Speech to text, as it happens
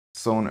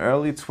So in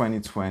early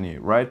 2020,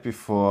 right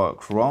before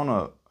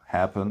Corona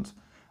happened,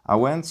 I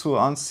went to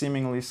an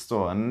unseemingly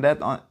store, and in that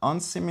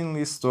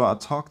unseemingly store I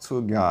talked to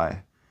a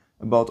guy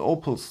about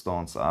opal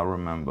stones, I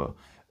remember.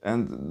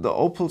 And the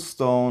opal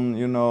stone,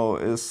 you know,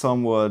 is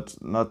somewhat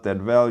not that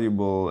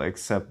valuable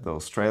except the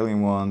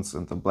Australian ones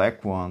and the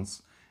black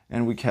ones.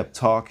 And we kept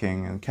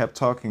talking and kept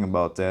talking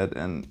about that.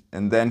 And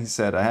then he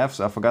said, I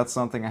forgot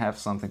something, I have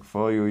something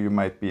for you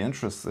might be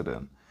interested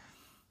in.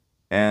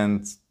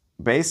 And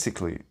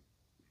basically,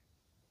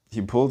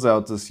 he pulls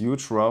out this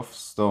huge rough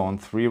stone,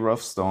 3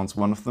 rough stones.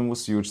 One of them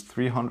was huge,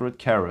 300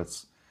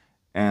 carats.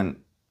 And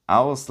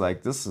I was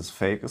like, this is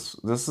fake.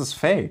 This is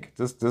fake.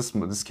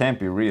 This can't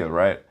be real,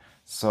 right?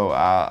 So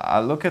I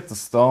look at the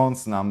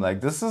stones and I'm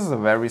like, this is a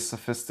very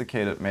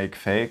sophisticated make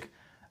fake.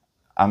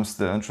 I'm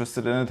still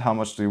interested in it. How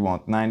much do you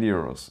want? 90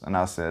 euros. And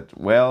I said,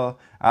 well,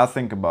 I'll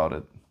think about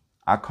it.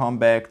 I come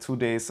back 2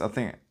 days. I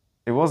think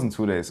it wasn't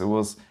 2 days. It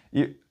was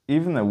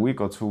even a week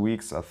or 2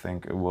 weeks, I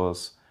think it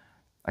was.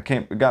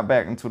 Got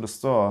back into the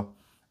store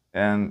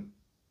and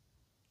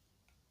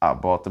I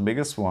bought the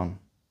biggest one.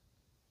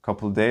 A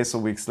couple of days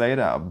or weeks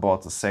later, I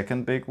bought the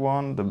second big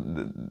one,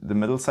 the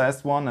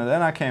middle-sized one, and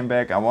then I came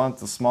back. I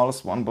wanted the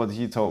smallest one, but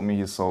he told me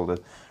he sold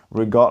it.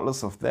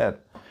 Regardless of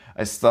that,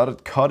 I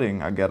started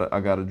cutting. I got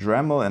a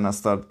Dremel and I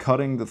started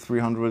cutting the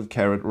 300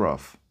 carat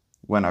rough.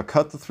 When I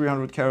cut the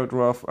 300 carat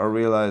rough, I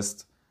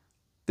realized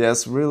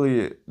this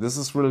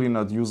is really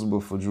not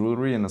usable for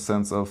jewelry, in the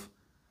sense of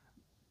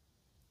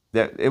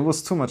that it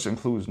was too much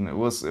inclusion. It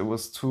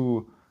was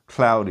too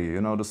cloudy.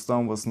 You know, the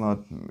stone was not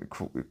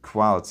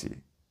quality.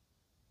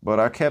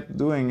 But I kept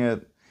doing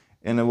it,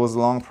 and it was a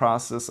long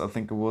process. I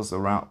think it was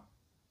around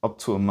up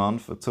to a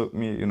month. It took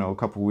me, you know, a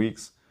couple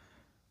weeks,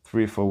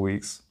 3 or 4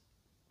 weeks.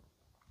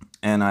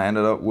 And I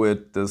ended up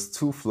with this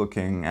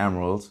tooth-looking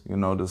emerald, you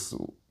know, this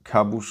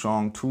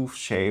cabochon tooth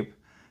shape.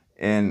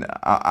 And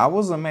I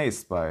was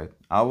amazed by it.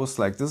 I was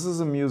like, this is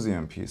a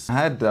museum piece. I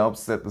had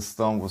doubts that the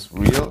stone was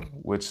real,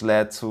 which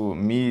led to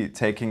me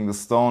taking the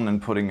stone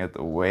and putting it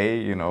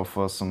away, you know,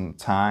 for some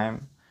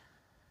time,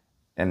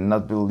 and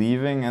not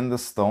believing in the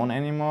stone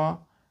anymore.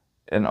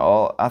 And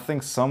I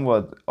think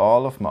somewhat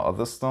all of my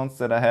other stones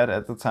that I had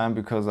at the time,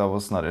 because I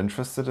was not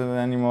interested in it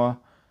anymore.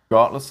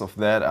 Regardless of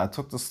that, I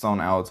took the stone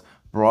out,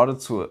 brought it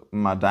to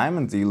my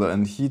diamond dealer,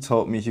 and he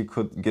told me he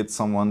could get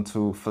someone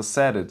to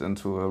facet it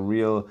into a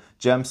real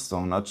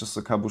gemstone, not just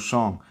a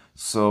cabochon.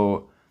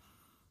 So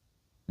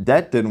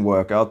that didn't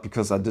work out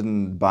because I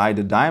didn't buy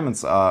the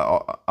diamonds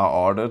I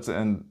ordered,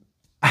 and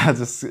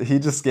he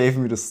just gave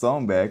me the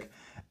stone back.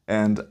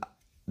 And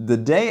the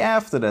day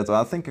after that, or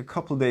I think a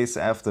couple days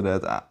after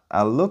that,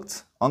 I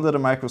looked under the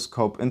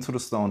microscope into the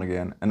stone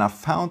again, and I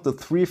found the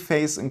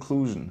 3-phase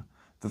inclusion.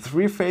 The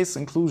 3-phase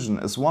inclusion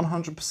is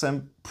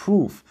 100%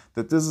 proof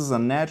that this is a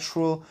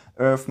natural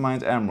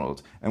earth-mined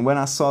emerald. And when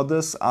I saw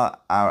this,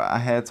 I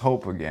had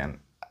hope again.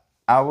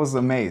 I was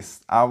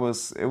amazed.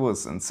 It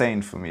was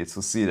insane for me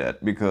to see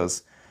that,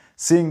 because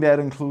seeing that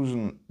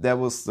inclusion, that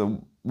was the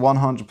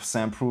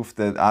 100% proof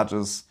that I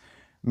just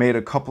made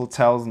a couple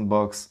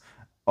 $1,000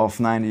 of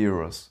 90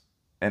 euros.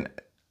 And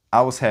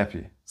I was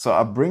happy. So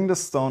I bring the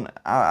stone.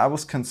 I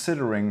was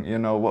considering, you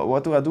know,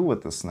 what do I do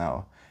with this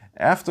now?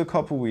 After a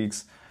couple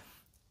weeks,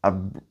 I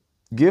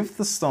give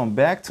the stone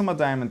back to my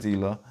diamond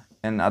dealer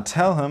and I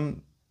tell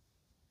him,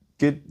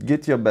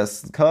 get your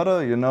best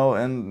cutter, you know,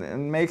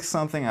 and make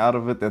something out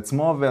of it that's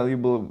more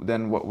valuable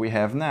than what we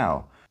have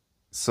now.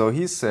 So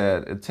he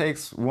said it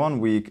takes 1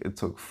 week, it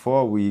took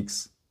 4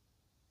 weeks,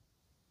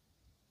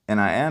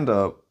 and I end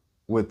up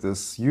with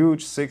this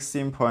huge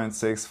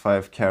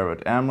 16.65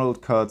 carat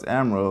emerald cut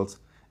emerald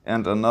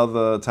and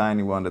another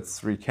tiny one that's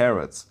 3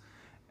 carats.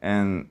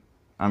 And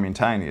I mean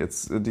tiny,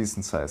 it's a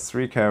decent size,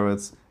 3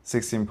 carats,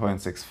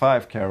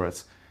 16.65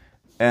 carats,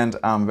 and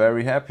I'm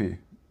very happy.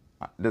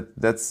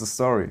 That's the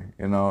story,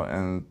 you know.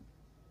 And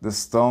the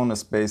stone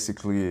is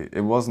basically,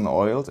 it wasn't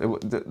oiled.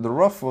 The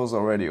rough was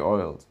already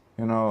oiled,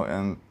 you know,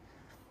 and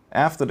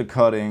after the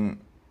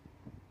cutting,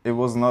 it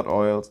was not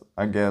oiled,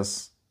 I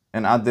guess.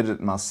 And I did it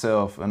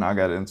myself, and I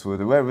got into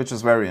it, which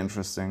is very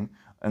interesting.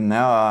 And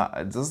now,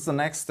 this is the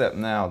next step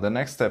now. The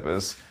next step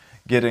is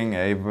getting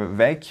a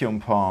vacuum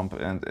pump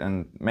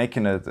and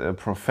making it a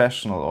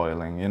professional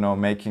oiling, you know,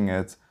 making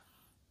it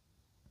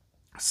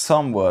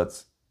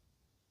somewhat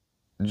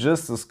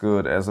just as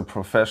good as a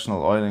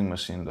professional oiling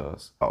machine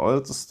does. I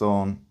oiled the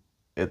stone.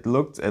 It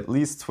looked at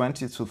least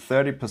 20 to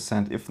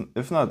 30%,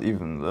 if not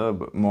even a little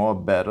bit more,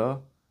 better.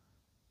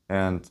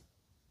 And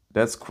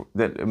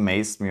that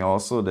amazed me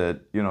also,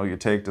 that, you know, you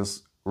take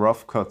this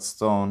rough cut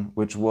stone,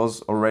 which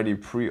was already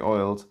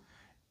pre-oiled,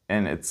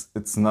 and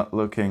it's not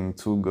looking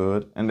too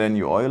good, and then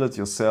you oil it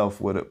yourself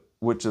with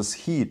just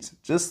heat,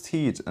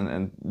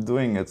 and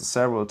doing it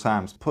several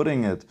times,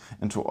 putting it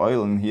into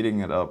oil and heating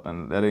it up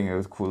and letting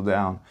it cool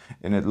down,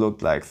 and it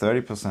looked like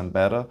 30%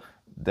 better.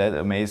 That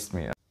amazed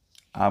me.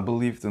 I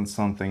believed in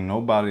something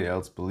nobody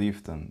else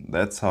believed in.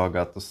 That's how I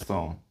got the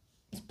stone.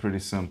 It's pretty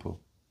simple.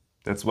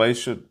 That's why you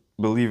should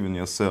believe in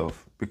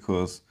yourself,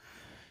 because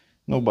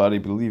nobody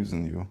believes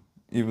in you.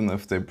 even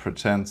if they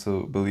pretend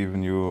to believe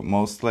in you,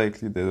 most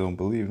likely they don't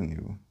believe in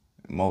you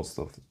most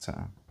of the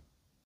time.